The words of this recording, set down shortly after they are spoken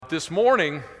this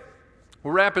morning,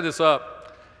 we're wrapping this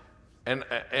up, and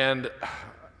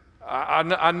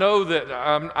I know that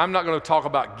I'm not going to talk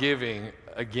about giving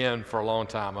again for a long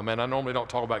time. I mean, I normally don't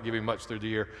talk about giving much through the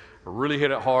year. I really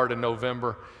hit it hard in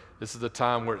November. This is the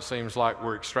time where it seems like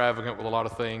we're extravagant with a lot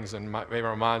of things, and maybe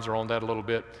our minds are on that a little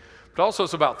bit. But also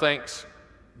it's about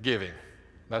thanksgiving.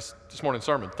 That's this morning's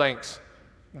sermon,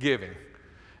 thanksgiving.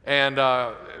 And,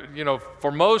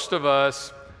 for most of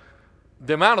us,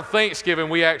 the amount of Thanksgiving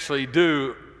we actually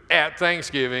do at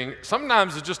Thanksgiving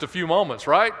sometimes is just a few moments,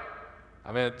 right?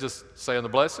 I mean, just saying the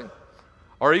blessing.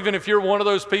 Or even if you're one of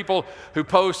those people who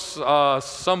posts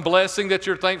some blessing that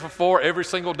you're thankful for every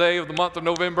single day of the month of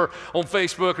November on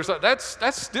Facebook or something,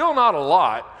 that's still not a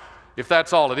lot if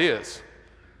that's all it is.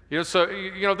 This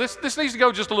needs to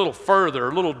go just a little further,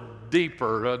 a little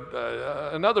deeper,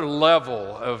 another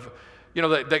level of,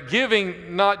 that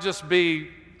giving not just be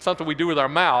something we do with our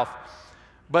mouth,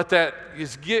 but that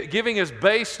giving is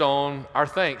based on our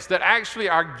thanks, that actually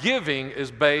our giving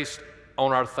is based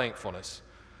on our thankfulness,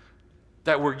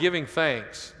 that we're giving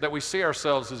thanks, that we see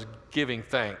ourselves as giving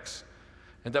thanks,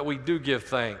 and that we do give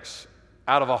thanks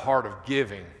out of a heart of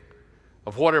giving,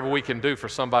 of whatever we can do for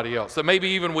somebody else, that maybe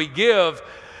even we give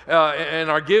and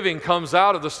our giving comes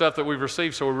out of the stuff that we've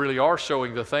received, so we really are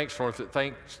showing the thanks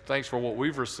for what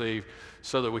we've received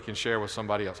so that we can share with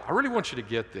somebody else. I really want you to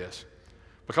get this,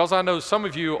 because I know some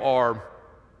of you are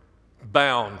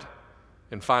bound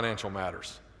in financial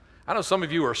matters. I know some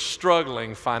of you are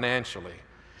struggling financially.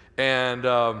 And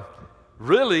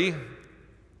really,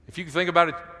 if you can think about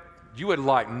it, you would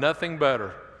like nothing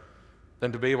better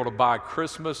than to be able to buy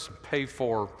Christmas, pay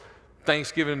for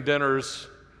Thanksgiving dinners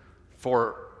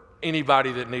for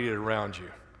anybody that needed it around you.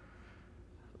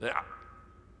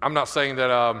 I'm not saying that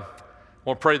I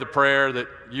want to pray the prayer that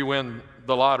you win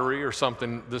the lottery or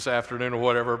something this afternoon or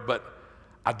whatever, but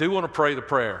I do want to pray the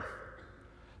prayer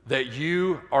that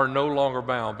you are no longer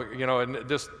bound. But and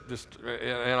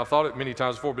and I thought it many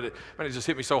times before, but it just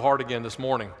hit me so hard again this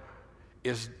morning.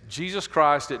 Is Jesus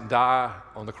Christ didn't die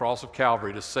on the cross of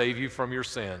Calvary to save you from your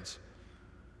sins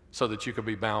so that you could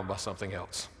be bound by something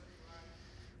else.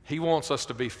 He wants us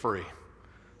to be free.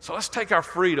 So let's take our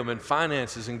freedom in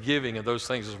finances and giving and those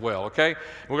things as well, okay?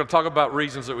 We're going to talk about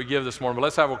reasons that we give this morning, but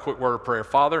let's have a quick word of prayer.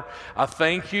 Father, I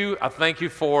thank you. I thank you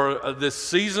for this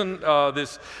season,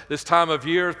 this time of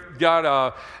year.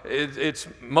 God, it's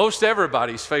most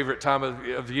everybody's favorite time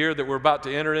of year that we're about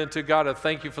to enter into. God, I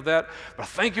thank you for that. But I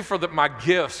thank you for my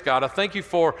gifts, God. I thank you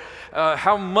for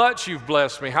how much you've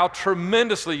blessed me, how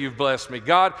tremendously you've blessed me.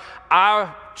 God,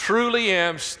 I truly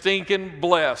am stinking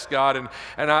blessed, God, and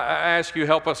I ask you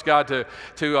help us, God,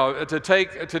 to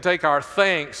take our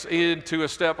thanks into a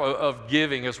step of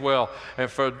giving as well. And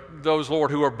for those,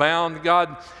 Lord, who are bound,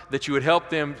 God, that you would help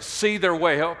them see their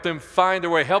way, help them find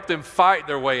their way, help them fight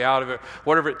their way out of it,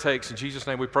 whatever it takes. In Jesus'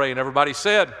 name we pray, and everybody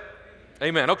said,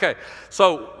 amen. Okay,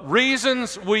 so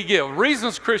reasons we give,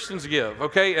 reasons Christians give,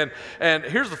 okay? And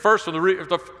here's the first one,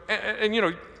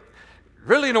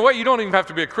 really, in a way, you don't even have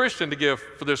to be a Christian to give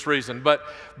for this reason, but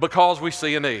because we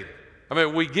see a need. I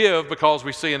mean, we give because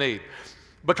we see a need.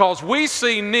 Because we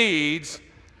see needs,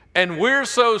 and we're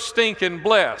so stinking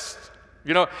blessed.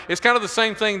 It's kind of the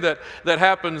same thing that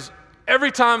happens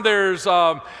every time there's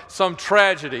some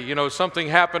tragedy. Something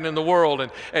happened in the world,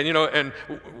 and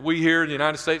we here in the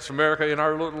United States of America, in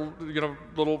our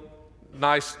little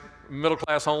nice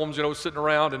middle-class homes, sitting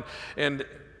around and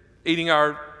eating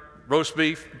our roast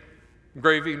beef,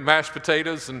 gravy and mashed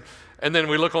potatoes, and then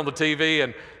we look on the TV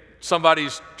and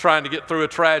somebody's trying to get through a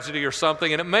tragedy or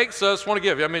something, and it makes us want to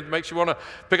give. I mean, it makes you want to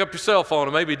pick up your cell phone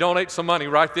and maybe donate some money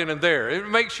right then and there. It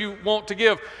makes you want to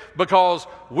give because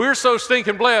we're so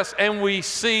stinking blessed and we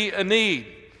see a need.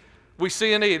 We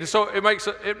see a need, and so it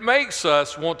makes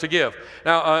us want to give.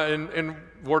 Now, in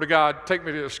Word of God, take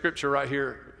me to the scripture right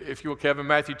here, if you will, Kevin,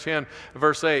 Matthew 10,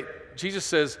 verse 8. Jesus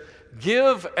says,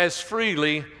 "Give as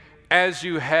freely as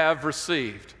you have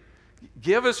received."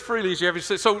 Give as freely as you have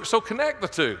received. So connect the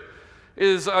two.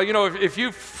 Is if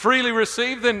you freely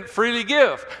receive, then freely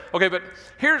give. Okay, but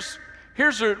here's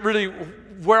really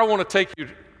where I want to take you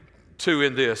to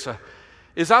in this.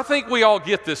 Is I think we all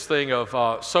get this thing of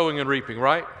sowing and reaping,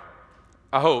 right?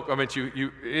 I hope. I mean,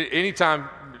 you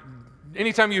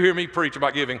anytime you hear me preach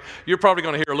about giving, you're probably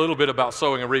going to hear a little bit about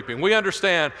sowing and reaping. We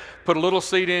understand, put a little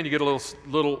seed in, you get a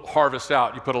little harvest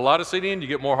out. You put a lot of seed in, you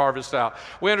get more harvest out.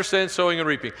 We understand sowing and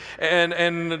reaping.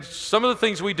 And some of the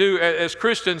things we do as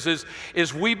Christians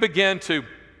is we begin to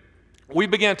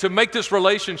make this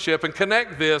relationship and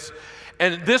connect this,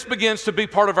 and this begins to be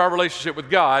part of our relationship with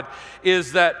God,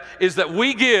 is that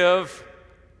we give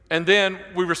and then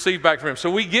we receive back from him.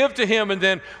 So we give to him, and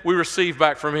then we receive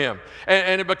back from him.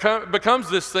 And it becomes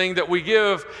this thing that we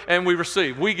give and we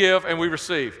receive. We give and we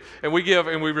receive. And we give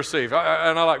and we receive.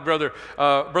 And I like Brother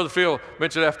Phil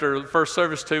mentioned after the first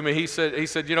service to me, he said,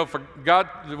 for God,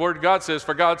 the Word of God says,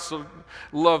 for God so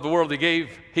loved the world, he gave.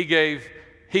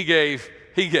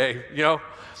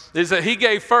 Is that he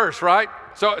gave first, right?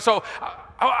 So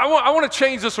I want to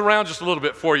change this around just a little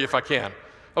bit for you if I can.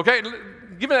 Okay,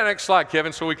 give me that next slide,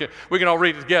 Kevin, so we can all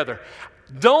read it together.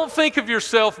 Don't think of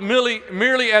yourself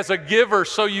merely as a giver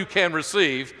so you can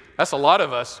receive. That's a lot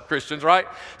of us Christians, right?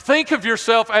 Think of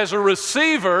yourself as a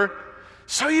receiver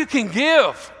so you can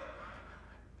give.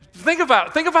 Think about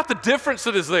it. Think about the difference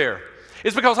that is there.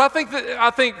 It's because I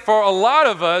think for a lot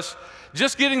of us,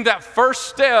 just getting that first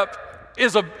step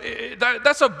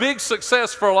that's a big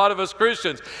success for a lot of us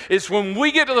Christians. It's when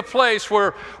we get to the place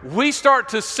where we start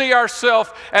to see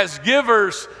ourselves as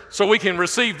givers so we can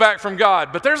receive back from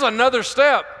God. But there's another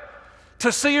step,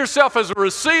 to see yourself as a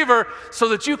receiver so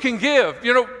that you can give.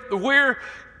 We're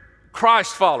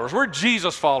Christ followers. We're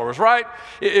Jesus followers, right?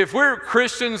 If we're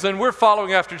Christians, then we're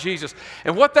following after Jesus.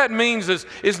 And what that means is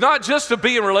not just to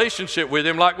be in relationship with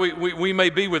him like we may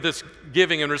be with this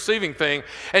giving and receiving thing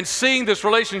and seeing this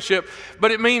relationship,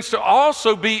 but it means to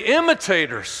also be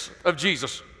imitators of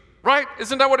Jesus, right?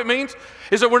 Isn't that what it means?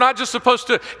 Is that we're not just supposed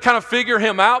to kind of figure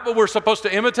him out, but we're supposed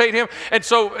to imitate him. And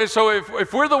so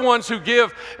if we're the ones who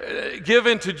give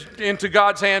into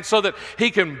God's hands so that he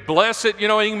can bless it, and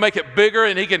he can make it bigger,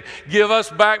 and he can give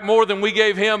us back more than we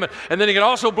gave him, and then he can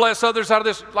also bless others out of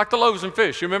this, like the loaves and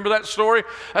fish. You remember that story?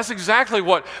 That's exactly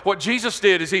what Jesus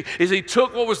did. Is he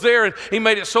took what was there and he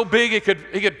made it so big he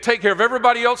could take care of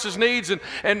everybody else's needs,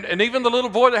 and even the little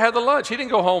boy that had the lunch. He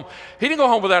didn't go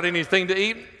home without anything to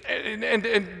eat.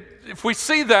 And if we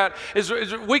see that, is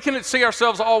we can see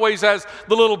ourselves always as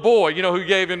the little boy, who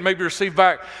gave and maybe received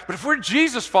back. But if we're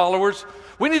Jesus followers,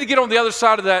 we need to get on the other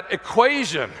side of that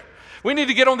equation. We need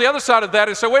to get on the other side of that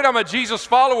and say, wait, I'm a Jesus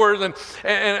follower, and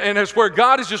it's where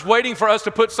God is just waiting for us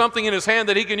to put something in his hand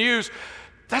that he can use.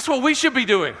 That's what we should be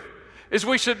doing, is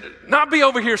we should not be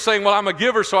over here saying, well, I'm a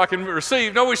giver so I can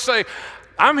receive. No, we say,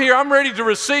 I'm here, I'm ready to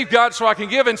receive God so I can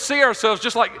give, and see ourselves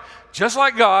just like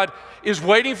God is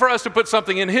waiting for us to put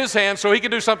something in his hand so he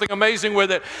can do something amazing with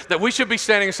it, that we should be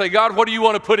standing and say, God, what do you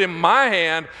want to put in my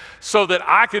hand so that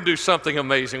I can do something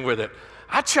amazing with it?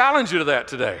 I challenge you to that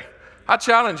today. I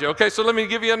challenge you. Okay, so let me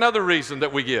give you another reason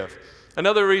that we give.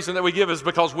 Another reason that we give is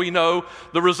because we know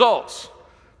the results,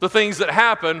 the things that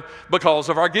happen because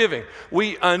of our giving.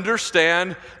 We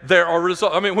understand there are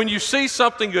results. I mean, when you see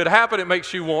something good happen, it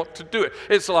makes you want to do it.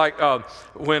 It's like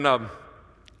when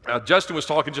Justin was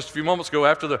talking just a few moments ago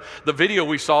after the video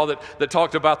we saw that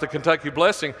talked about the Kentucky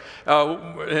Blessing,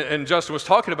 and Justin was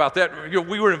talking about that.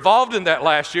 We were involved in that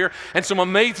last year, and some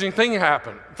amazing things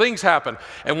happened.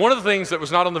 And one of the things that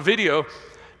was not on the video,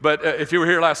 but if you were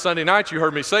here last Sunday night, you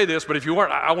heard me say this, but if you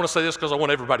weren't, I want to say this because I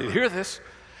want everybody to hear this,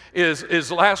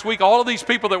 is last week all of these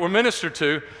people that were ministered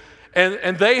to,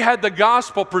 and they had the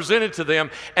gospel presented to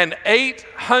them, and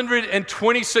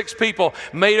 826 people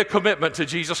made a commitment to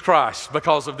Jesus Christ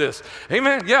because of this.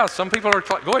 Amen. Yeah, some people are,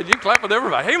 go ahead, you clap with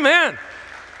everybody. Amen.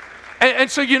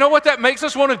 And so you know what that makes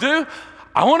us want to do?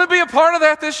 I want to be a part of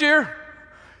that this year.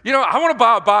 I want to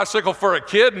buy a bicycle for a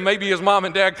kid, and maybe his mom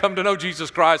and dad come to know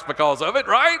Jesus Christ because of it,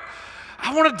 right?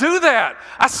 I want to do that.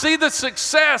 I see the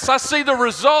success. I see the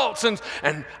results, and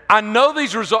I know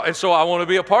these results, and so I want to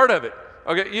be a part of it.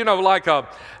 Okay,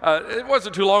 it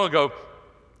wasn't too long ago,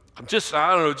 just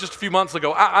a few months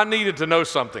ago, I needed to know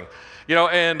something,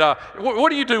 and what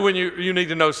do you do when you need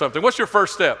to know something? What's your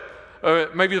first step?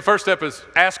 Maybe the first step is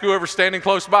ask whoever's standing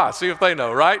close by, see if they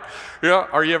know, right?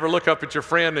 Or you ever look up at your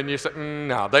friend and you say,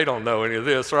 no, they don't know any of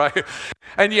this, right?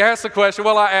 And you ask the question,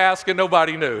 well, I asked and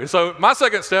nobody knew. And so my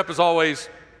second step is always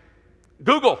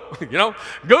Google,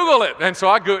 Google it. And so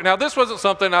I Googled. Now, this wasn't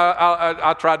something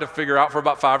I tried to figure out for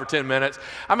about 5 or 10 minutes.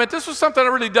 I mean, this was something I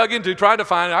really dug into, tried to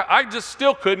find. I just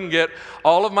still couldn't get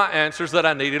all of my answers that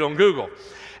I needed on Google.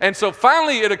 And so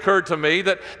finally it occurred to me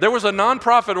that there was a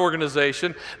nonprofit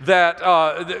organization that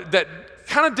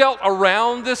kind of dealt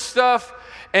around this stuff.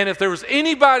 And if there was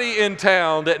anybody in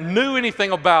town that knew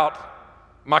anything about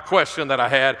my question that I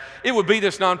had, it would be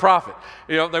this nonprofit.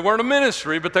 They weren't a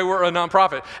ministry, but they were a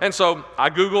nonprofit. And so I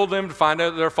Googled them to find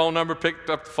out their phone number, picked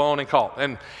up the phone and called.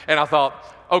 And I thought,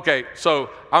 Okay, so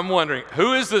I'm wondering,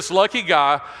 who is this lucky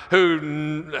guy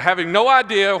who, having no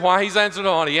idea why he's answering the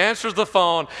phone, he answers the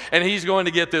phone, and he's going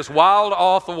to get this wild,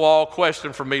 off-the-wall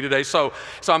question from me today. So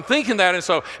I'm thinking that, and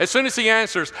so as soon as he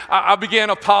answers, I began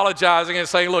apologizing and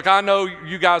saying, look, I know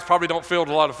you guys probably don't field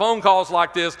a lot of phone calls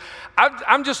like this.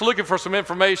 I'm just looking for some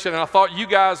information, and I thought you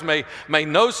guys may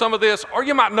know some of this, or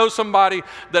you might know somebody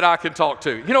that I can talk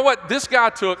to. You know what? This guy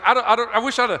took, I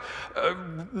wish I'd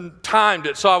have timed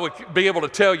it so I would be able to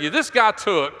tell you. This guy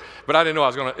took, but I didn't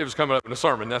know it was coming up in a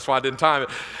sermon. That's why I didn't time it.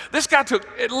 This guy took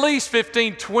at least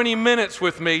 15, 20 minutes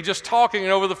with me just talking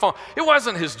over the phone. It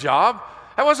wasn't his job.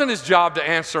 That wasn't his job to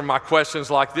answer my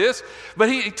questions like this, but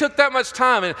he took that much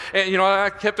time, and I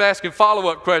kept asking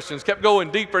follow-up questions, kept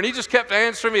going deeper, and he just kept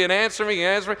answering me.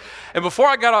 And before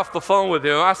I got off the phone with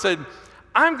him, I said,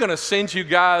 I'm going to send you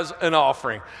guys an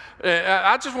offering.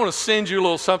 I just want to send you a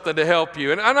little something to help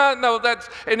you. And I know that,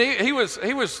 and he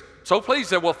was so pleased.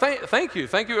 Said, well, thank you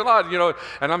a lot,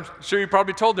 and I'm sure you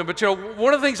probably told them, but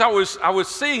one of the things I was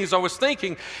seeing as I was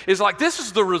thinking is like, this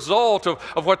is the result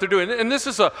of what they're doing. And this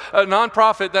is a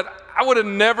nonprofit that I would have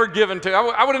never given to,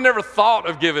 I would have never thought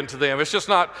of giving to them. It's just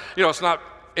not, it's not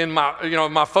in my,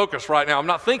 my focus right now. I'm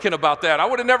not thinking about that. I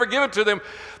would have never given to them,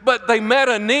 but they met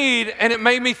a need, and it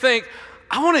made me think,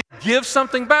 I want to give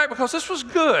something back because this was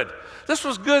good. This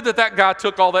was good that guy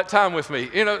took all that time with me.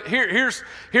 Here's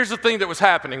the thing that was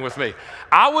happening with me.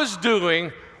 I was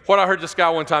doing what I heard this guy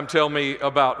one time tell me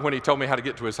about when he told me how to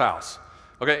get to his house.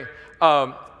 Okay?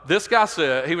 This guy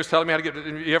said, he was telling me how to get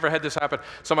to, you ever had this happen?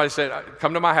 Somebody said,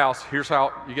 come to my house, here's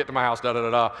how you get to my house,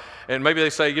 da-da-da-da. And maybe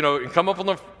they say, come up on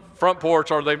the front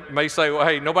porch, or they may say, well,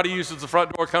 hey, nobody uses the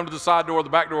front door, come to the side door, the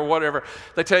back door, whatever.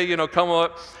 They tell you, come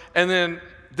up. And then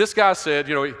this guy said,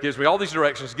 he gives me all these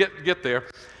directions, get there.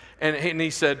 And he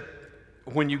said,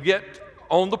 when you get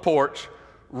on the porch,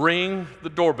 ring the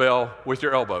doorbell with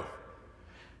your elbow.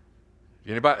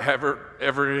 Anybody ever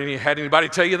had anybody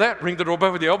tell you that? Ring the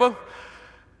doorbell with your elbow?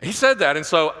 He said that, and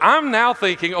so I'm now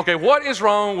thinking, okay, what is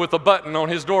wrong with the button on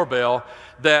his doorbell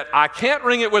that I can't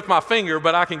ring it with my finger,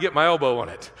 but I can get my elbow on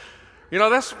it?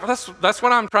 That's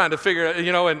what I'm trying to figure out,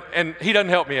 and he doesn't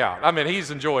help me out. I mean, he's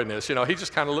enjoying this, he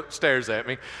just kind of stares at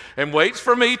me and waits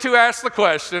for me to ask the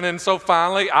question, and so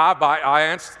finally I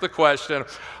answer the question,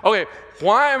 okay,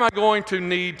 why am I going to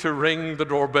need to ring the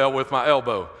doorbell with my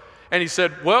elbow? And he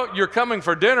said, well, you're coming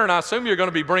for dinner, and I assume you're going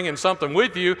to be bringing something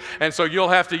with you, and so you'll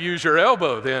have to use your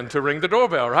elbow then to ring the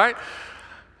doorbell, right?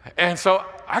 And so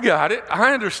I got it.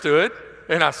 I understood.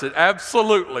 And I said,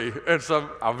 absolutely. And so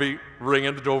I'll be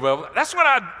ringing the doorbell. That's what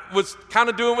I was kind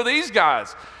of doing with these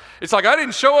guys. It's like I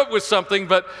didn't show up with something,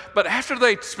 but after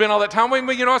they spent all that time with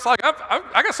me, it's like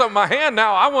I got something in my hand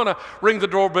now. I want to ring the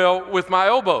doorbell with my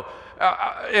elbow.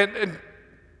 And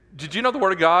did you know the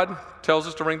Word of God tells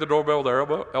us to ring the doorbell with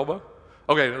our elbow?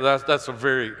 Okay, that's a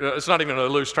very, it's not even a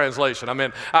loose translation. I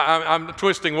mean, I'm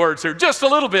twisting words here just a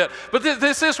little bit, but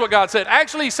this is what God said.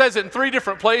 Actually, he says it in 3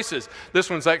 different places. This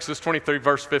one's Exodus 23,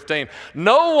 verse 15.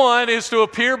 No one is to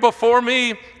appear before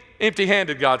me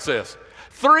empty-handed, God says.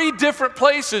 3 different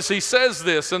places he says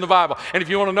this in the Bible. And if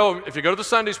you want to know, if you go to the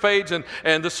Sundays page and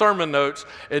the sermon notes,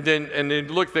 and then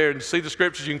look there and see the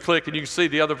scriptures, you can click and you can see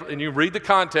the other, and you read the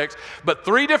context. But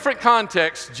 3 different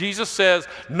contexts, Jesus says,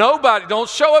 nobody, don't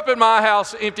show up in my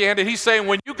house empty-handed. He's saying,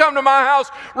 when you come to my house,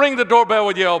 ring the doorbell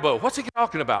with your elbow. What's he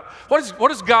talking about? What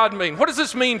does God mean? What does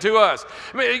this mean to us?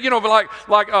 I mean,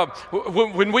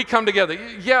 when we come together,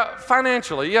 yeah,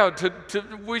 financially, yeah,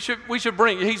 we should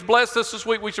bring. He's blessed us this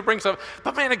week. We should bring something.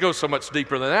 But man, it goes so much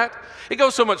deeper than that. It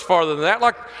goes so much farther than that.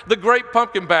 Like the Great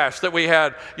Pumpkin Bash that we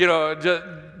had,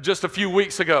 just a few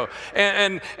weeks ago.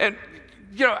 And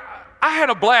I had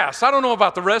a blast. I don't know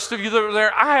about the rest of you that were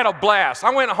there. I had a blast. I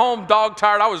went home dog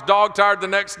tired. I was dog tired the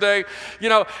next day.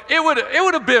 It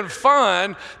would have been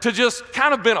fun to just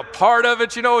kind of been a part of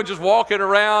it, and just walking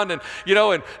around and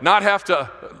not have to,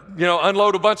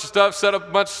 unload a bunch of stuff, set up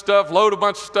a bunch of stuff, load a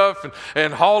bunch of stuff,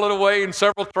 and haul it away in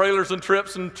several trailers and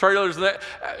trips and trailers. And that.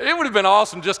 It would have been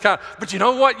awesome just kind of, but you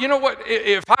know what?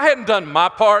 If I hadn't done my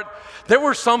part, there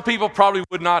were some people probably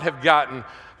would not have gotten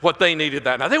what they needed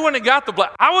that. Now, they wouldn't have got the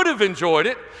blessing. I would have enjoyed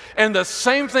it. And the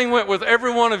same thing went with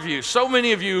every one of you. So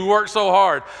many of you who worked so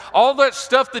hard. All that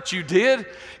stuff that you did,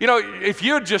 if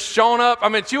you had just shown up,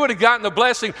 you would have gotten the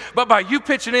blessing. But by you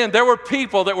pitching in, there were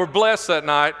people that were blessed that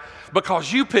night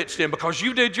because you pitched in, because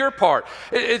you did your part.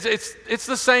 It's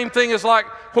the same thing as like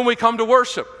when we come to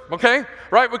worship, okay?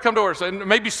 Right? We come to worship. And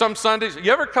maybe some Sundays,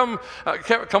 you ever come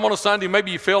on a Sunday,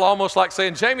 maybe you feel almost like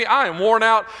saying, Jamie, I am worn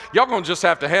out. Y'all going to just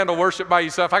have to handle worship by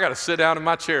yourself. I got to sit down in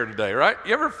my chair today, right?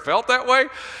 You ever felt that way?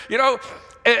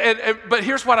 But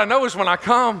here's what I know is when I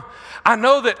come, I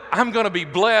know that I'm going to be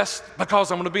blessed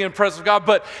because I'm going to be in the presence of God.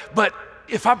 But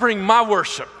if I bring my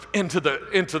worship into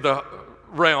the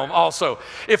realm also,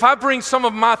 if I bring some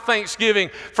of my thanksgiving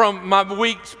from my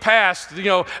weeks past,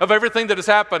 of everything that has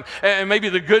happened, and maybe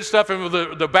the good stuff and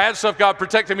the bad stuff God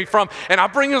protected me from, and I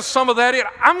bring some of that in,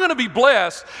 I'm going to be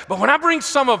blessed. But when I bring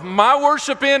some of my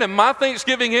worship in and my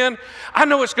thanksgiving in, I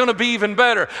know it's going to be even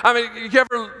better. I mean, you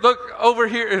ever look over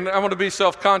here, and I want to be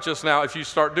self-conscious now if you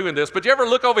start doing this, but you ever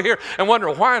look over here and wonder,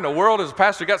 why in the world has the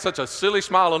pastor got such a silly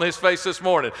smile on his face this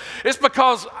morning? It's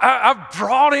because I've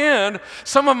brought in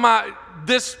some of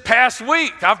this past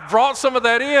week. I've brought some of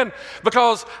that in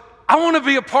because I want to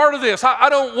be a part of this. I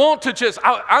don't want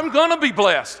to I'm going to be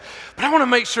blessed, but I want to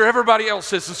make sure everybody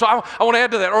else is. And so I want to add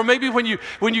to that. Or maybe when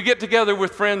you get together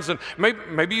with friends, and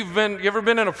maybe you ever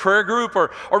been in a prayer group,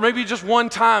 or maybe just one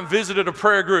time visited a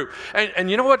prayer group. And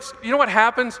you know what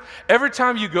happens? Every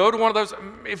time you go to one of those,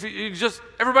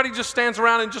 everybody just stands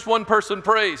around and just one person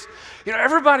prays.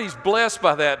 Everybody's blessed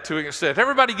by that to an extent.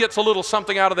 Everybody gets a little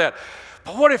something out of that.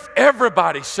 But what if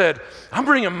everybody said, I'm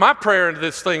bringing my prayer into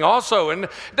this thing also? And it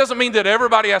doesn't mean that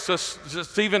everybody has to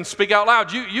just even speak out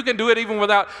loud. You can do it even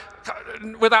without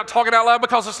talking out loud,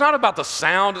 because it's not about the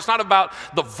sound. It's not about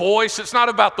the voice. It's not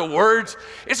about the words.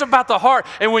 It's about the heart.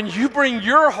 And when you bring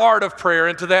your heart of prayer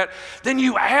into that, then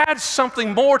you add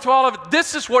something more to all of it.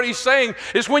 This is what he's saying,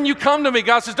 is when you come to me,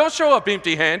 God says, don't show up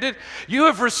empty-handed. You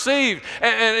have received,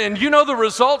 and you know the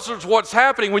results of what's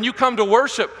happening. When you come to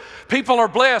worship, people are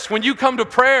blessed. When you come to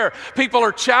prayer, people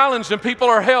are challenged and people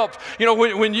are helped.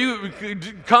 When you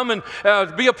come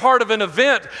and be a part of an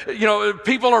event,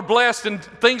 people are blessed and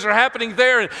things are happening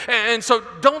there. And so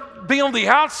don't be on the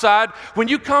outside. When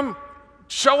you come,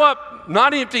 show up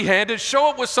not empty-handed. Show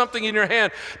up with something in your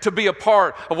hand to be a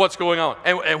part of what's going on.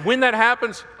 And when that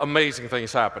happens, amazing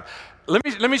things happen.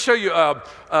 Let me show you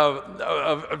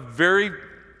a very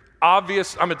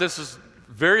obvious, this is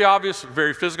very obvious,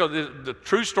 very physical. The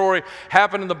true story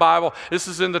happened in the Bible. This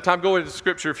is in the time, go into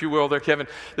Scripture if you will there, Kevin.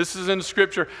 This is in the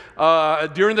Scripture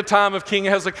during the time of King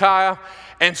Hezekiah.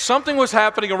 And something was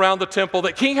happening around the temple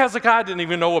that King Hezekiah didn't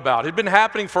even know about. It had been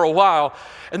happening for a while.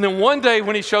 And then one day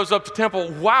when he shows up to the temple,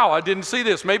 wow, I didn't see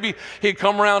this. Maybe he'd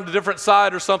come around a different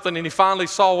side or something, and he finally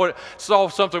saw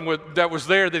something that was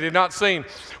there that he had not seen.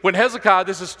 When Hezekiah,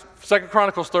 this is 2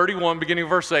 Chronicles 31, beginning of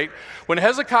verse 8, when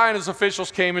Hezekiah and his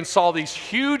officials came and saw these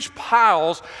huge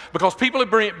piles, because people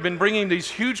had been bringing these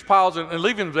huge piles and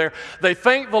leaving them there, they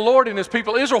thanked the Lord and his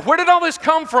people Israel. Where did all this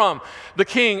come from? The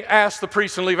king asked the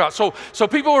priests and Levites. So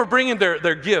people were bringing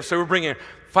their gifts. They were bringing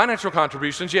financial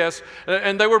contributions, yes,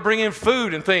 and they were bringing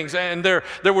food and things, and there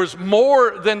was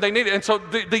more than they needed. And so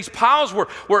these piles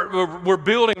were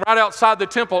building right outside the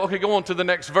temple. Okay, go on to the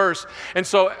next verse. And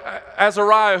so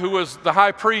Azariah, who was the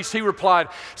high priest, he replied,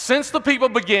 since the people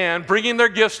began bringing their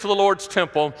gifts to the Lord's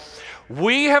temple,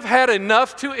 we have had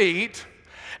enough to eat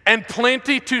and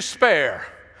plenty to spare.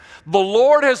 The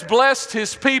Lord has blessed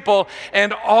his people,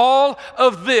 and all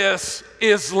of this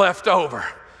is left over.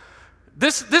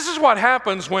 This is what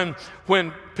happens when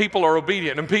people are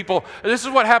obedient, and this is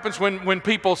what happens when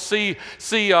people see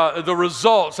the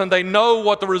results, and they know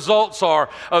what the results are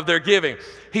of their giving.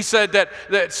 He said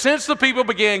that since the people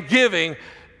began giving,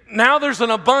 now there's an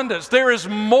abundance. There is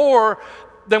more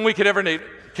than we could ever need.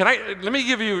 Let me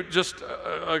give you just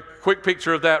a quick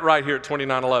picture of that right here at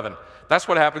 2911. That's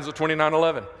what happens at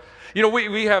 2911.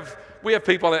 We have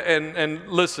people, and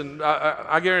listen,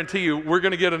 I guarantee you, we're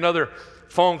going to get another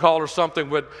phone call or something,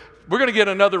 but we're going to get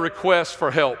another request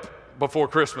for help before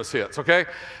Christmas hits, okay?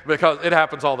 Because it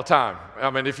happens all the time.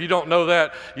 If you don't know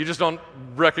that, you just don't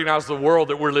recognize the world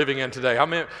that we're living in today.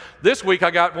 This week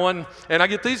I got one, and I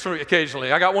get these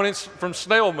occasionally. I got one from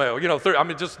snail mail,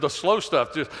 just the slow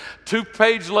stuff, just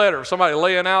 2-page letter, somebody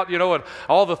laying out, and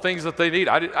all the things that they need.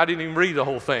 I didn't even read the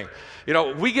whole thing.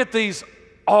 We get these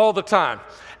all the time,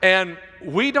 and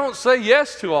we don't say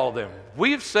yes to all of them.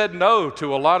 We've said no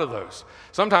to a lot of those.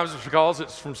 Sometimes it's because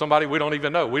it's from somebody we don't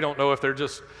even know. We don't know if they're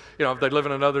just, if they live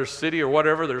in another city or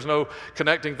whatever. There's no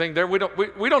connecting thing there. We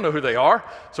don't know who they are,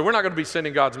 so we're not going to be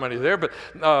sending God's money there. But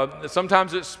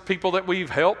sometimes it's people that we've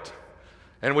helped,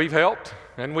 and we've helped,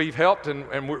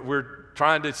 and we're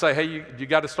trying to say, hey, you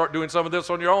got to start doing some of this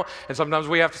on your own. And sometimes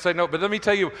we have to say no. But let me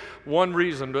tell you one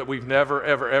reason that we've never,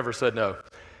 ever, ever said no.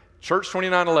 Church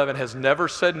 2911 has never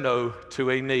said no to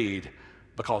a need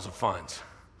because of funds.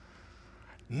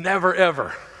 Never,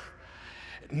 ever.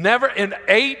 Never in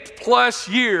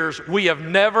 8+ years, we have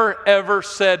never, ever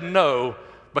said no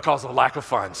because of lack of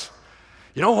funds.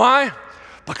 You know why?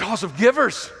 Because of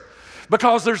givers.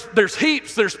 Because there's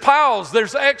heaps, there's piles,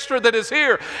 there's extra that is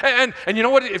here. And you know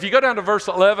what? If you go down to verse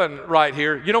 11 right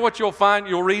here, you know what you'll find?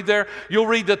 You'll read there? You'll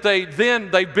read that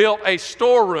they built a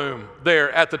storeroom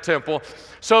there at the temple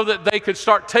so that they could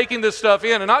start taking this stuff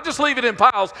in and not just leave it in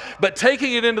piles, but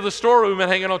taking it into the storeroom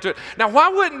and hanging on to it. Now, why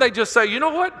wouldn't they just say, you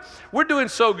know what? We're doing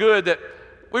so good that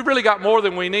we've really got more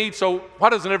than we need, so why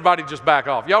doesn't everybody just back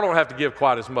off? Y'all don't have to give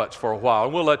quite as much for a while,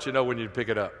 and we'll let you know when you pick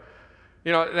it up.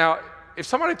 You know, now, if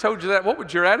somebody told you that, what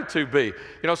would your attitude be? You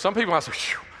know, some people might say,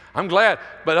 I'm glad,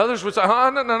 but others would say,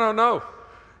 no.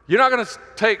 You're not going to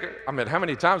take, how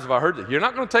many times have I heard that? You're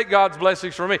not going to take God's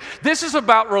blessings from me. This is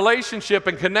about relationship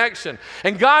and connection,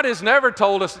 and God has never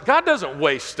told us, God doesn't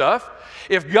waste stuff.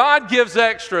 If God gives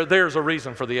extra, there's a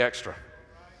reason for the extra.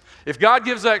 If God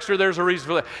gives extra, there's a reason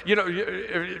for that. You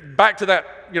know, back to that,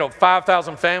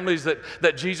 5,000 families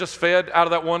that Jesus fed out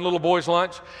of that one little boy's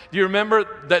lunch. Do you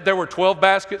remember that there were 12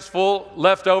 baskets full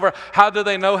left over? How do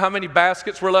they know how many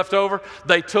baskets were left over?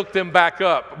 They took them back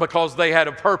up because they had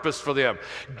a purpose for them.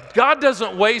 God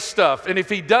doesn't waste stuff. And if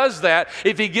he does that,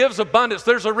 if he gives abundance,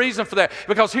 there's a reason for that.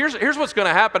 Because here's what's going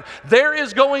to happen. There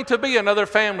is going to be another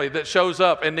family that shows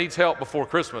up and needs help before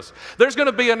Christmas. There's going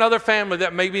to be another family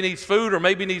that maybe needs food or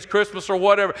maybe needs Christmas or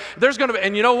whatever. There's going to be,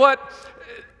 and you know what?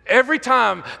 Every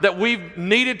time that we've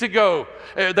needed to go,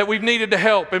 that we've needed to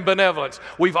help in benevolence,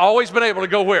 we've always been able to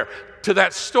go where? To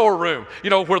that storeroom,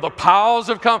 where the piles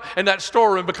have come, and that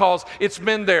storeroom because it's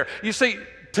been there. You see,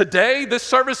 today, this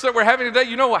service that we're having today,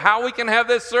 you know how we can have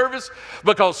this service?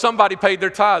 Because somebody paid their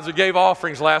tithes or gave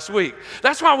offerings last week.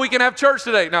 That's why we can have church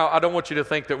today. Now, I don't want you to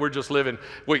think that we're just living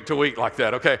week to week like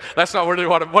that, okay? That's not really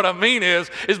what I mean is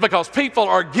because people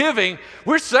are giving.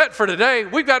 We're set for today.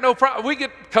 We've got no problem. We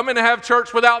get come in and have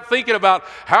church without thinking about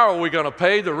how are we going to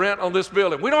pay the rent on this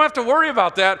building. We don't have to worry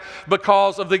about that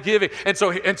because of the giving. And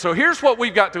so here's what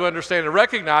we've got to understand and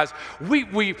recognize.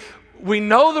 We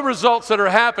know the results that are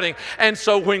happening, and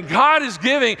so when God is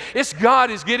giving,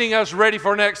 God is getting us ready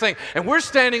for the next thing. And we're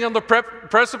standing on the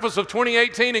precipice of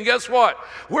 2018, and guess what?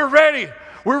 We're ready.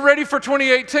 We're ready for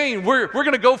 2018. We're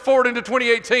going to go forward into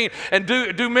 2018 and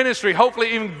do ministry,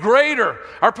 hopefully even greater.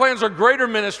 Our plans are greater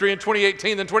ministry in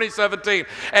 2018 than 2017.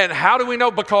 And how do we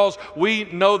know? Because we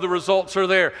know the results are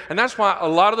there. And that's why a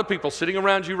lot of the people sitting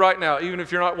around you right now, even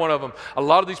if you're not one of them, a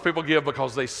lot of these people give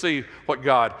because they see what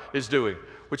God is doing.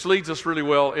 Which leads us really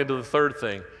well into the third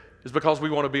thing, is because we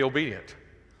want to be obedient.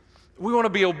 We want to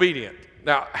be obedient.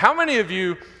 Now, how many of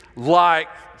you like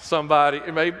somebody,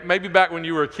 maybe back when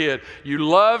you were a kid, you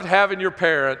loved having your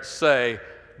parents say,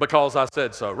 because I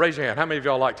said so? Raise your hand. How many of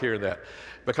y'all liked hearing that?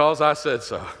 Because I said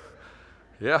so.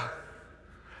 Yeah.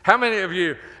 How many of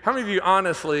you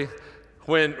honestly,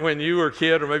 when you were a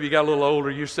kid or maybe you got a little older,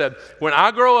 you said, when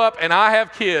I grow up and I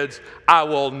have kids, I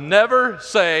will never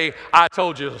say, I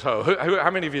told you so. How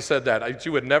many of you said that?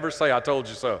 You would never say, I told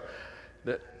you so.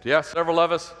 Yeah, several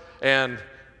of us. And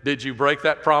did you break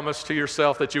that promise to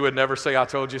yourself that you would never say, I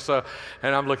told you so?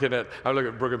 And I'm looking at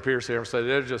Brooke and Pierce here and say,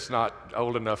 they're just not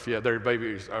old enough yet. Their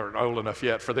babies aren't old enough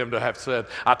yet for them to have said,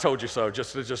 I told you so.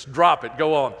 Just drop it,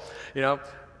 go on,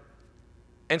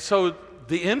 And so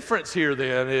the inference here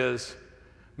then is,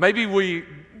 maybe we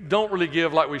don't really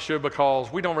give like we should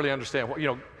because we don't really understand what,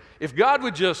 if God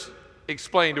would just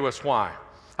explain to us why.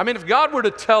 If God were to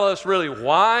tell us really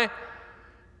why,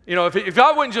 if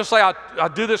God wouldn't just say, I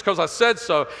do this because I said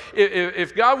so,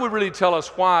 if God would really tell us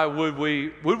why, would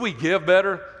we give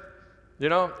better?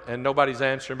 And nobody's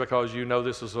answering because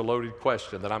this is a loaded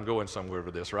question that I'm going somewhere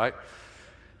with this, right?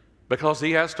 Because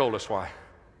he has told us why.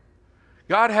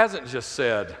 God hasn't just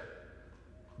said,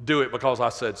 do it because I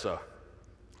said so.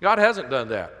 God hasn't done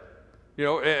that,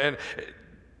 and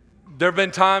there have been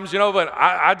times, but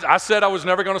I said I was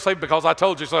never going to say because I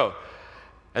told you so.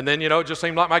 And then, it just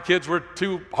seemed like my kids were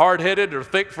too hard-headed or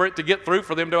thick for it to get through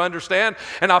for them to understand.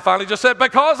 And I finally just said,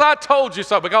 because I told you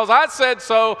so, because I said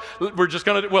so,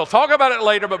 we'll talk about it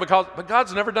later, but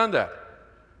God's never done that.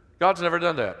 God's never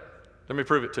done that. Let me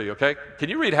prove it to you, okay?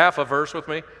 Can you read half a verse with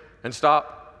me and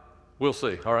stop? We'll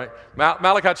see, all right?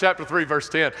 Malachi chapter 3, verse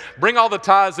 10. Bring all the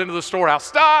tithes into the storehouse.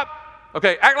 Stop!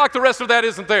 Okay, act like the rest of that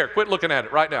isn't there. Quit looking at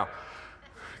it right now.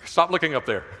 Stop looking up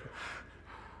there.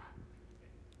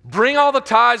 Bring all the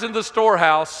tithes into the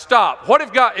storehouse. Stop. What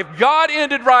if God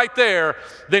ended right there,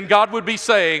 then God would be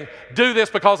saying, do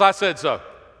this because I said so.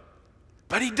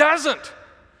 But he doesn't.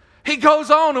 He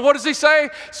goes on, and what does he say?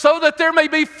 So that there may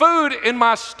be food in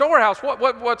my storehouse.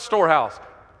 What storehouse?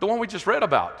 The one we just read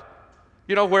about.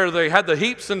 you know, where they had the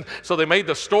heaps, and so they made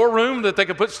the storeroom that they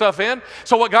could put stuff in.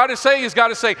 So what God is saying is, God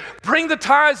is saying, bring the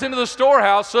tithes into the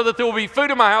storehouse so that there will be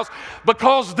food in my house,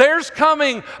 because there's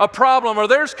coming a problem, or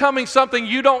there's coming something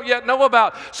you don't yet know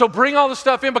about. So bring all the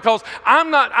stuff in, because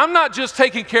I'm not just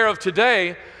taking care of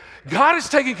today. God is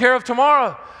taking care of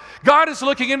tomorrow. God is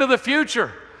looking into the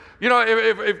future. You know,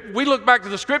 if we look back to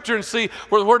the scripture and see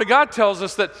where the Word of God tells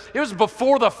us that it was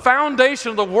before the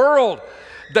foundation of the world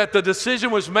that the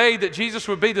decision was made that Jesus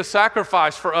would be the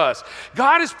sacrifice for us.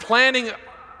 God is planning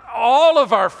all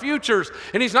of our futures,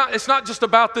 and it's not just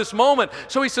about this moment.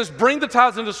 So he says, bring the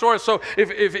tithes into the storehouse. So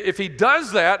if he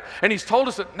does that, and he's told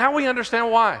us that, now we understand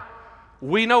why.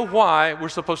 We know why we're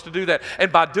supposed to do that.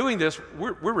 And by doing this,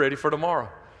 we're ready for tomorrow.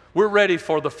 We're ready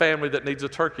for the family that needs a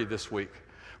turkey this week.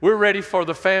 We're ready for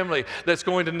the family that's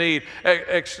going to need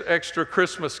extra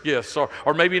Christmas gifts,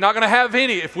 or maybe not going to have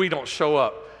any if we don't show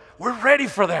up. We're ready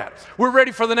for that. We're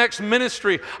ready for the next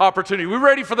ministry opportunity. We're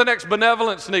ready for the next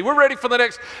benevolence need. We're ready for the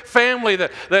next family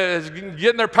that is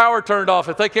getting their power turned off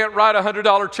if they can't write a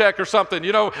 $100 check or something.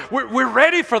 You know, we're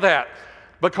ready for that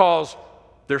because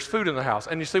there's food in the house.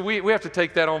 And you see, we have to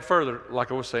take that on further,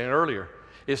 like I was saying earlier.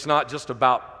 It's not just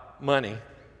about money,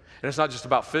 and it's not just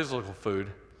about physical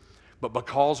food, but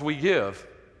because we give,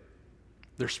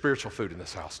 there's spiritual food in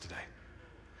this house today.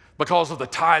 Because of the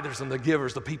tithers and the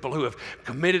givers, the people who have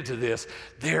committed to this,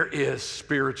 there is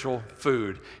spiritual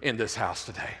food in this house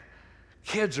today.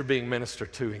 Kids are being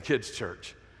ministered to in kids'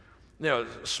 church. You know,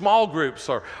 small groups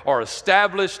are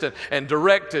established and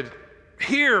directed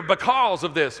here because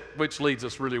of this, which leads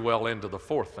us really well into the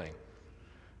fourth thing.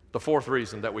 The fourth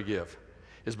reason that we give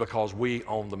is because we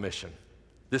own the mission.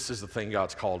 This is the thing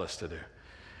God's called us to do.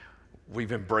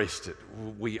 We've embraced it.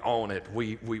 We own it.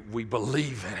 We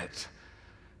believe in it.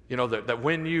 You know, that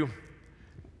when you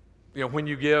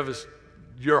give is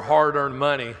your hard-earned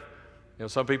money. You know,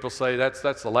 some people say that's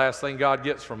the last thing God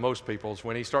gets from most people is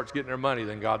when he starts getting their money,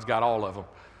 then God's got all of them.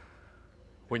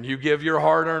 When you give your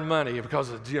hard-earned money, because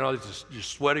it's, you know, it's just your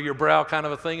sweat of your brow kind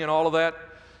of a thing and all of that,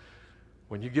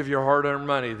 when you give your hard-earned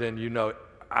money, then you know,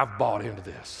 I've bought into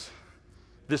this.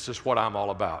 This is what I'm all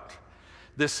about.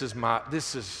 This is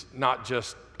not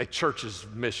just a church's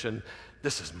mission.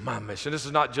 This is my mission. This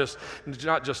is not just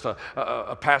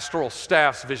a pastoral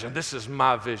staff's vision. This is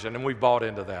my vision, and we bought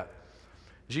into that.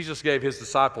 Jesus gave his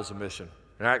disciples a mission.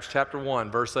 In Acts chapter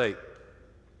 1, verse 8,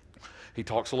 he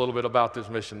talks a little bit about this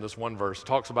mission, this one verse. He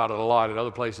talks about it a lot in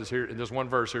other places. Here, in this one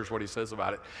verse, here's what he says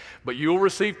about it. But you'll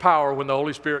receive power when the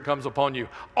Holy Spirit comes upon you.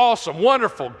 Awesome,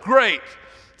 wonderful, great.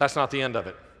 That's not the end of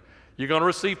it. You're going to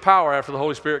receive power after the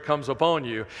Holy Spirit comes upon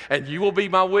you, and you will be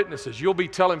my witnesses. You'll be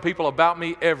telling people about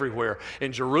me everywhere,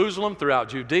 in Jerusalem, throughout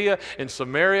Judea, in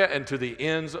Samaria, and to the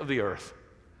ends of the earth.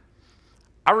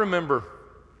 I remember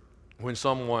when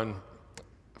someone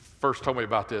first told me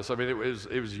about this. I mean, it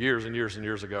was years and years and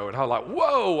years ago, and I was like,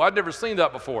 whoa, I'd never seen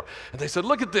that before. And they said,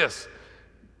 look at this.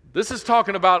 This is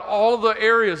talking about all of the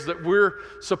areas that we're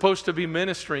supposed to be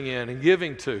ministering in and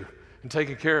giving to and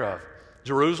taking care of.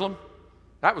 Jerusalem,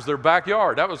 that was their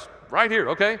backyard. That was right here,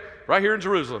 okay? Right here in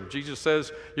Jerusalem. Jesus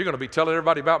says, you're going to be telling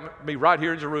everybody about me right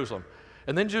here in Jerusalem.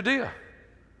 And then Judea.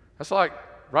 That's like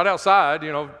right outside,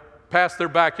 you know, past their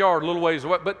backyard, a little ways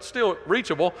away, but still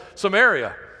reachable.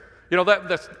 Samaria. You know,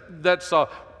 that's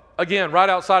again, right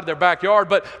outside their backyard,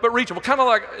 but reachable.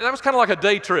 That was kind of like a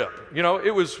day trip. You know, it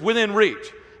was within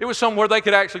reach. It was somewhere they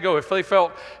could actually go. If they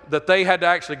felt that they had to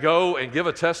actually go and give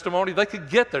a testimony, they could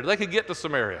get there. They could get to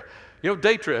Samaria. You know,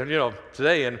 day trip, you know,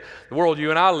 today in the world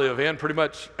you and I live in, pretty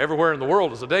much everywhere in the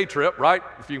world is a day trip, right?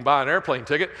 If you can buy an airplane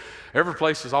ticket, every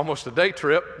place is almost a day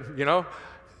trip, you know.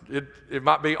 It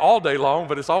might be all day long,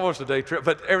 but it's almost a day trip,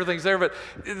 but everything's there. But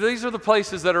these are the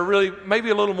places that are really maybe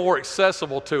a little more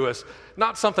accessible to us,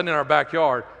 not something in our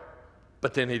backyard,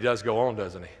 but then he does go on,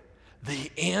 doesn't he?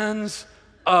 The ends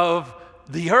of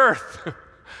the earth.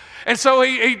 And so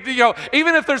he, you know,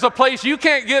 even if there's a place you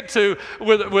can't get to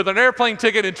with an airplane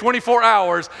ticket in 24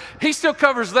 hours, he still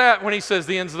covers that when he says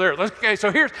the ends of the earth. Okay,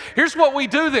 so here's what we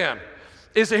do then.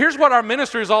 Here's what our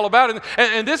ministry is all about,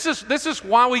 and this is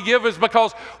why we give, is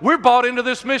because we're bought into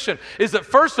this mission. Is that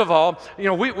first of all, you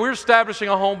know, we're establishing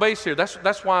a home base here. That's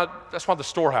why the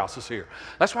storehouse is here.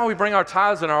 That's why we bring our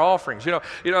tithes and our offerings. You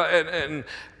know, and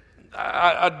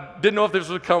I didn't know if this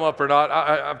would come up or not.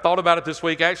 I thought about it this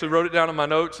week. I actually wrote it down in my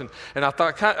notes, and I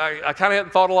thought I kind of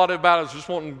hadn't thought a lot about it. I was just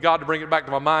wanting God to bring it back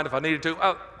to my mind if I needed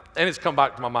to. And it's come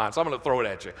back to my mind, so I'm going to throw it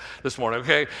at you this morning,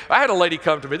 okay? I had a lady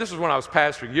come to me. This was when I was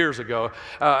pastoring years ago.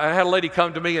 I had a lady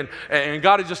come to me, and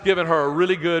God had just given her a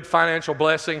really good financial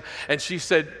blessing. And she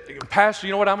said, Pastor,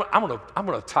 you know what? I'm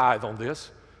going to tithe on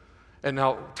this. And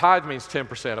now tithe means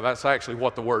 10%. That's actually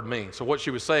what the word means. So what she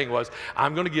was saying was,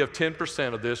 I'm going to give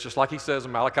 10% of this, just like he says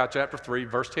in Malachi chapter 3,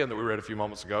 verse 10 that we read a few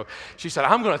moments ago. She said,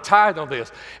 I'm going to tithe on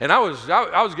this. And I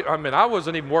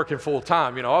wasn't even working full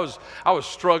time. I was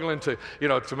struggling to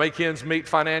make ends meet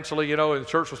financially, and the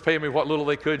church was paying me what little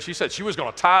they could. And she said she was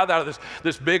going to tithe out of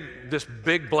this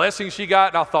big blessing she got.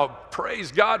 And I thought,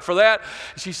 praise God for that.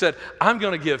 She said, I'm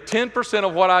going to give 10%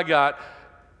 of what I got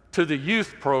to the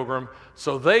youth program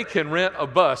so they can rent a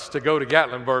bus to go to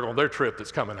Gatlinburg on their trip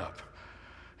that's coming up.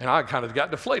 And I kind of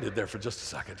got deflated there for just a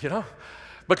second,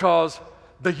 because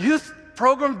the youth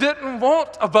program didn't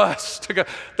want a bus to go.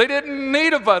 They didn't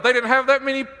need a bus. They didn't have that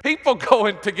many people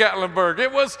going to Gatlinburg.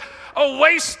 It was a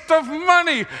waste of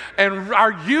money. And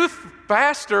our youth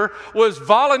pastor was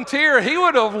volunteer. He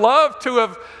would have loved to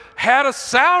have had a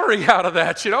salary out of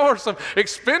that, or some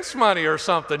expense money or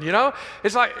something,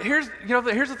 It's like, here's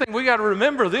the thing, we got to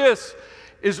remember this,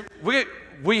 is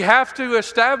we have to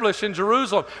establish in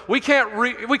Jerusalem, we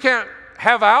can't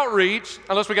have outreach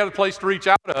unless we got a place to reach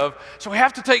out of, so we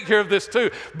have to take care of this too.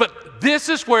 But this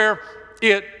is where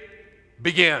it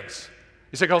begins.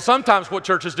 You say, because sometimes what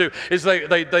churches do is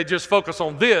they just focus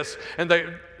on this, and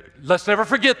let's never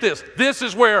forget this. This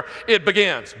is where it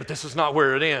begins, but this is not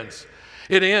where it ends.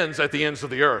 It ends at the ends of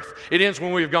the earth. It ends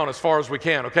when we've gone as far as we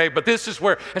can, okay? But this is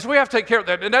where, and so we have to take care of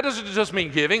that. And that doesn't just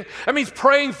mean giving. That means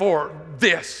praying for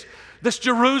this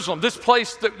Jerusalem, this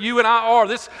place that you and I are,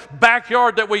 this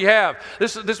backyard that we have.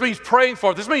 This means praying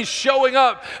for it. This means showing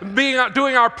up,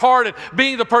 doing our part, and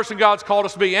being the person God's called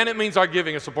us to be. And it means our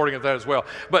giving and supporting of that as well.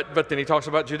 But then he talks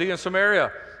about Judea and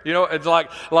Samaria. It's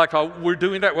like we're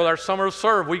doing that with our Summer of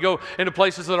Serve. We go into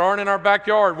places that aren't in our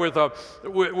backyard with the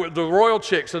Royal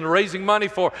Chicks and raising money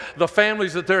for the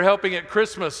families that they're helping at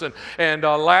Christmas. And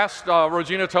last,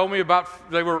 Regina told me about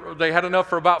they had enough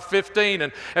for about 15.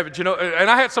 And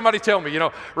I had somebody tell me,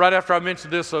 right after I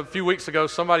mentioned this a few weeks ago,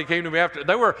 somebody came to me after,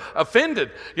 they were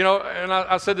offended, and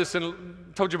I said this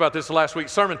told you about this last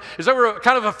week's sermon, is they were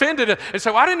kind of offended and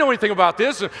said, well, I didn't know anything about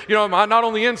this. Am I not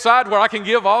on the inside where I can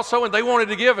give also? And they wanted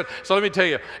to give it. So let me tell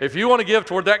you, if you want to give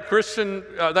toward that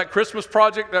Christmas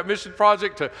project, that mission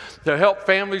project to help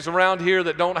families around here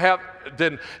that don't have,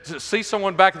 then see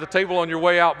someone back at the table on your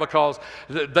way out, because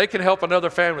they can help another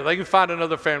family. They can find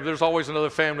another family. There's always another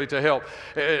family to help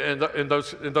in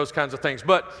those kinds of things.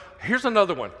 But here's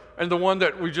another one, and the one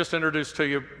that we just introduced to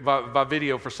you by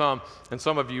video for some, and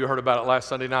some of you heard about it last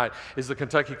Sunday night, is the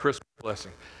Kentucky Christmas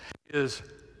Blessing.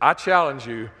 I challenge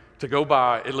you to go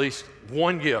buy at least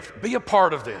one gift. Be a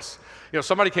part of this.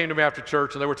 Somebody came to me after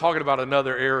church, and they were talking about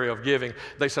another area of giving.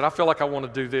 They said, I feel like I want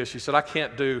to do this. She said, I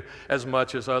can't do as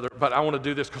much as other, but I want to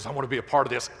do this because I want to be a part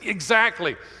of this.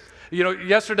 Exactly.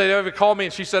 Yesterday they called me,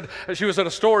 and she said she was at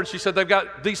a store, and she said they've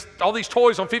got all these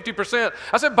toys on 50%.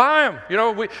 I said, buy them.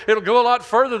 It'll go a lot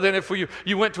further than if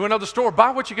you went to another store.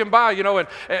 Buy what you can buy,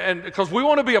 and because we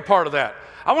want to be a part of that.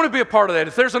 I want to be a part of that.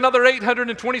 If there's another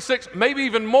 826, maybe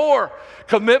even more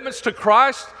commitments to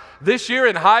Christ this year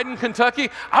in Hyden, Kentucky,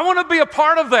 I want to be a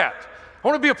part of that. I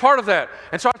want to be a part of that.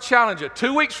 And so I challenge you,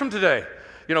 2 weeks from today,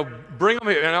 bring them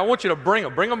here. And I want you to bring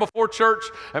them before church.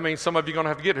 I mean, some of you are going to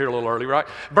have to get here a little early, right?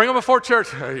 Bring them before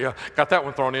church. Yeah, got that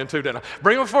one thrown in too, didn't I?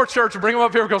 Bring them before church and bring them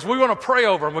up here, because we want to pray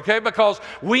over them, okay? Because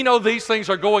we know these things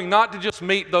are going not to just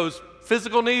meet those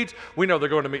physical needs. We know they're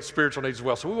going to meet spiritual needs as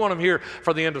well. So we want them here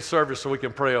for the end of service so we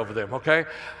can pray over them, okay?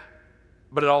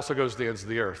 But it also goes to the ends of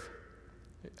the earth.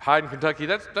 Hyden, Kentucky,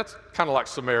 that's kind of like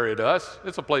Samaria to us.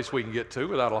 It's a place we can get to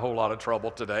without a whole lot of trouble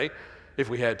today if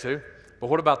we had to. But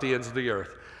what about the ends of the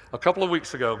earth? A couple of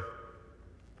weeks ago,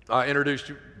 I introduced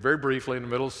you very briefly in the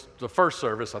middle of the first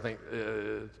service. I think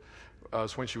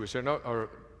was when she was here. I think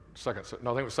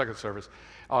it was second service.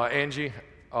 Angie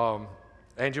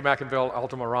McInville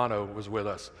Altamirano was with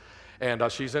us. And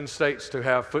she's in States to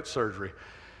have foot surgery.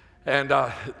 And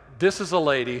this is a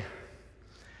lady.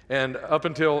 And up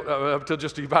until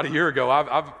just about a year ago,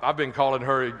 I've been calling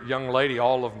her a young lady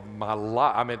all of my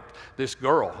life. I mean, this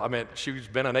girl. I mean, she's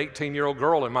been an 18-year-old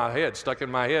girl in my head, stuck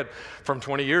in my head from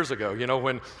 20 years ago.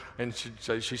 And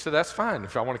she said, that's fine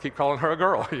if I want to keep calling her a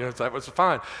girl. That was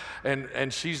fine.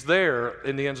 And she's there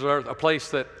in the ends of the earth, a place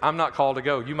that I'm not called to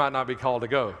go. You might not be called to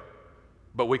go,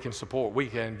 but we can support, we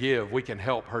can give, we can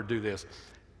help her do this.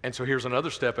 And so here's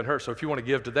another step in her. So if you want to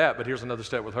give to that, but here's another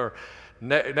step with her.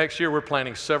 Next year, we're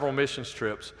planning several missions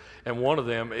trips, and one of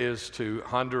them is to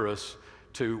Honduras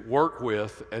to work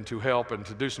with and to help and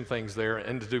to do some things there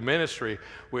and to do ministry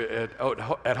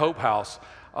at Hope House,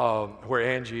 where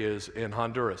Angie is in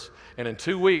Honduras. And in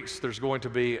 2 weeks, there's going to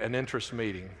be an interest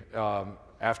meeting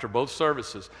after both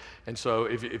services. And so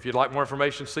if you'd like more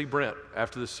information, see Brent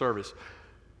after this service.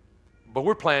 But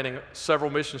we're planning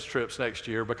several missions trips next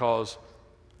year because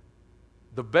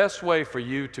the best way for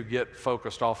you to get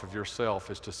focused off of yourself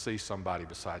is to see somebody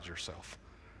besides yourself.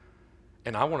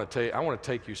 And I want to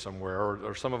take you somewhere,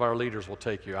 or some of our leaders will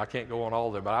take you. I can't go on all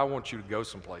of them, but I want you to go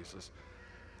some places.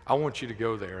 I want you to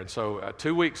go there. And so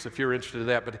 2 weeks if you're interested in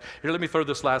that. But here, let me throw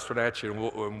this last one at you,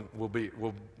 and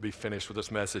we'll be finished with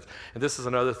this message. And this is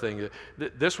another thing.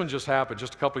 This one just happened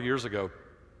just a couple of years ago.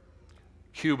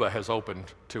 Cuba has opened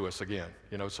to us again,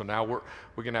 so now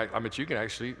you can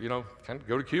actually, kind of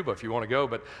go to Cuba if you want to go,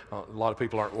 but a lot of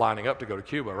people aren't lining up to go to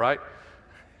Cuba, right?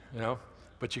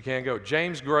 But you can go.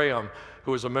 James Graham,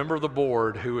 who is a member of the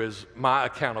board, who is my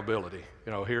accountability,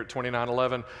 here at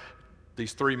 2911,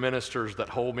 these 3 ministers that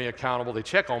hold me accountable, they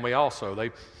check on me also.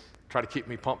 They try to keep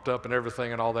me pumped up and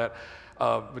everything and all that.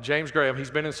 But James Graham,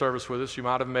 he's been in service with us. You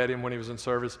might have met him when he was in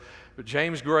service. But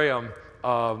James Graham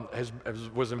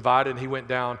was invited, and he went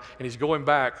down, and he's going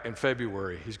back in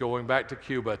February. He's going back to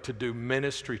Cuba to do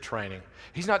ministry training.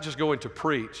 He's not just going to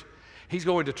preach. He's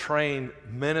going to train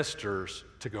ministers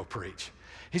to go preach.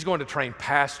 He's going to train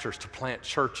pastors to plant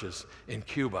churches in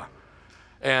Cuba.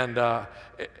 And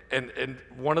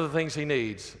one of the things he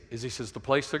needs is, he says, the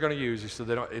place they're going to use, he said,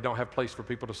 they don't have place for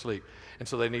people to sleep, and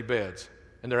so they need beds.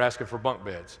 And they're asking for bunk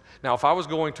beds. Now, if I was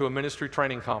going to a ministry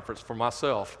training conference for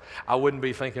myself, I wouldn't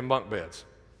be thinking bunk beds.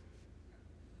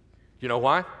 You know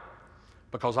why?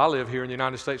 Because I live here in the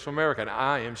United States of America, and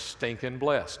I am stinking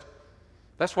blessed.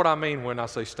 That's what I mean when I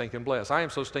say stinking blessed. I am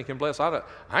so stinking blessed, I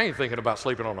ain't thinking about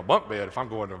sleeping on a bunk bed if I'm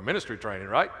going to a ministry training,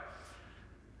 right?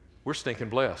 We're stinking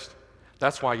blessed.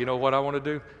 That's why, you know what I want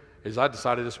to do? Is I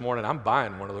decided this morning I'm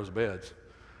buying one of those beds.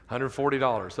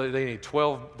 $140.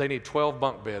 They need 12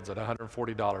 bunk beds at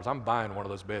 $140. I'm buying one of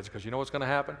those beds because you know what's going to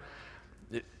happen?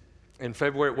 In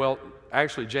February,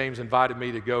 actually James invited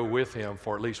me to go with him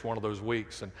for at least one of those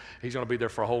weeks, and he's going to be there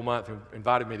for a whole month and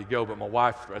invited me to go, but my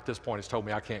wife at this point has told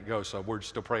me I can't go, so we're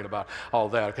still praying about all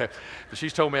that, okay? But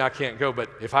she's told me I can't go,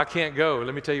 but if I can't go,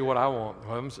 let me tell you what I want.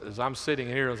 As I'm sitting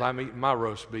here, as I'm eating my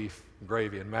roast beef,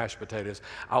 gravy and mashed potatoes,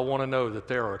 I want to know that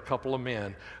there are a couple of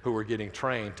men who are getting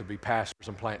trained to be pastors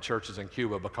and plant churches in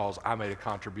Cuba because I made a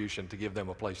contribution to give them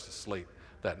a place to sleep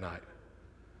that night.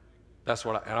 That's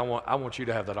what I want you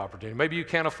to have that opportunity. Maybe you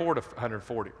can't afford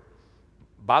 $140.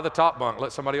 Buy the top bunk,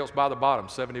 let somebody else buy the bottom,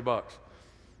 $70,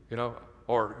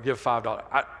 or give $5.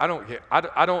 I don't care.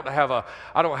 I don't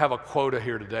have a quota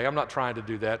here today. I'm not trying to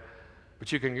do that.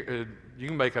 But you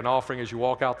can make an offering as you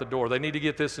walk out the door. They need to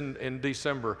get this in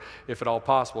December, if at all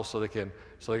possible, so they can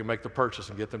make the purchase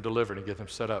and get them delivered and get them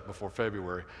set up before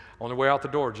February. On the way out the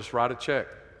door, just write a check.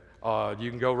 You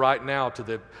can go right now to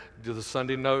the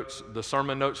Sunday notes, the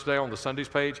sermon notes today on the Sundays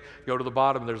page. Go to the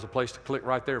bottom. There's a place to click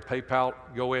right there. PayPal.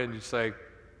 Go in. You say,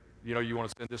 you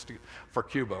want to send this for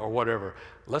Cuba or whatever.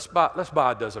 Let's buy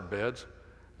a dozen beds,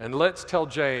 and let's tell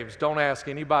James, don't ask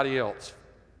anybody else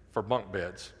for bunk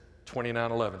beds.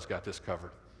 2911's got this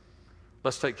covered.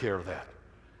 Let's take care of that.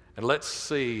 And let's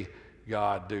see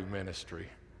God do ministry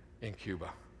in Cuba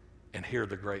and hear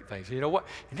the great things. You know what?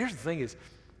 And here's the thing is,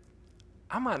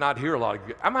 I might not hear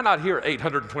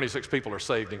 826 people are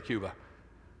saved in Cuba.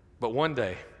 But one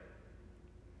day,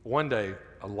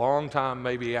 a long time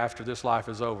maybe after this life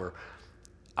is over,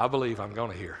 I believe I'm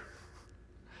going to hear.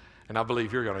 And I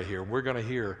believe you're going to hear. We're going to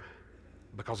hear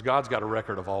because God's got a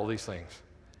record of all these things.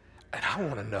 And I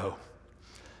want to know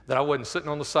that I wasn't sitting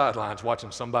on the sidelines watching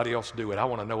somebody else do it. I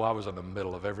want to know I was in the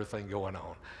middle of everything going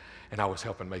on, and I was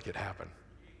helping make it happen.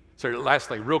 So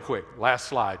lastly, real quick, last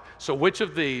slide. So which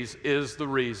of these is the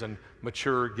reason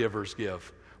mature givers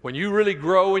give? When you really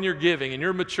grow in your giving and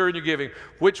you're mature in your giving,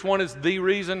 which one is the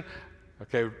reason?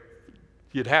 Okay,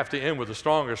 you'd have to end with the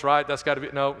strongest, right? That's got to be,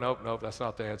 no, that's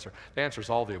not the answer. The answer is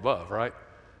all the above, right?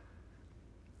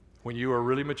 When you are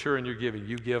really mature in your giving,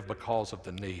 you give because of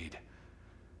the need.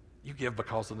 You give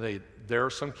because of the need. There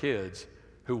are some kids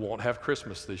who won't have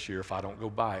Christmas this year if I don't go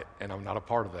buy it, and I'm not a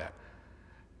part of that.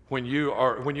 When you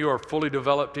are fully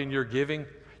developed in your giving,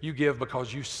 you give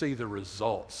because you see the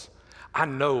results. I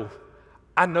know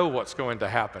what's going to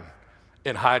happen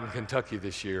in Hyden, Kentucky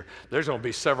this year. There's going to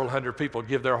be several hundred people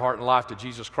give their heart and life to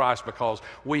Jesus Christ because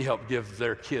we helped give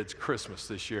their kids Christmas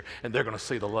this year, and they're going to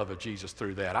see the love of Jesus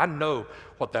through that. I know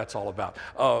what that's all about.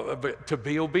 But to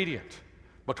be obedient,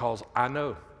 because I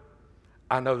know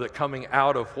that coming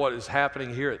out of what is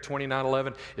happening here at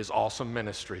 2911 is awesome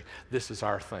ministry. This is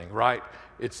our thing, right?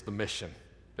 It's the mission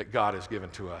that God has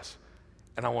given to us,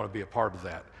 and I want to be a part of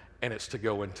that, and it's to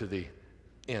go into the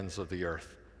ends of the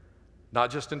earth. Not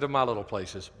just into my little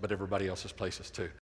places, but everybody else's places too.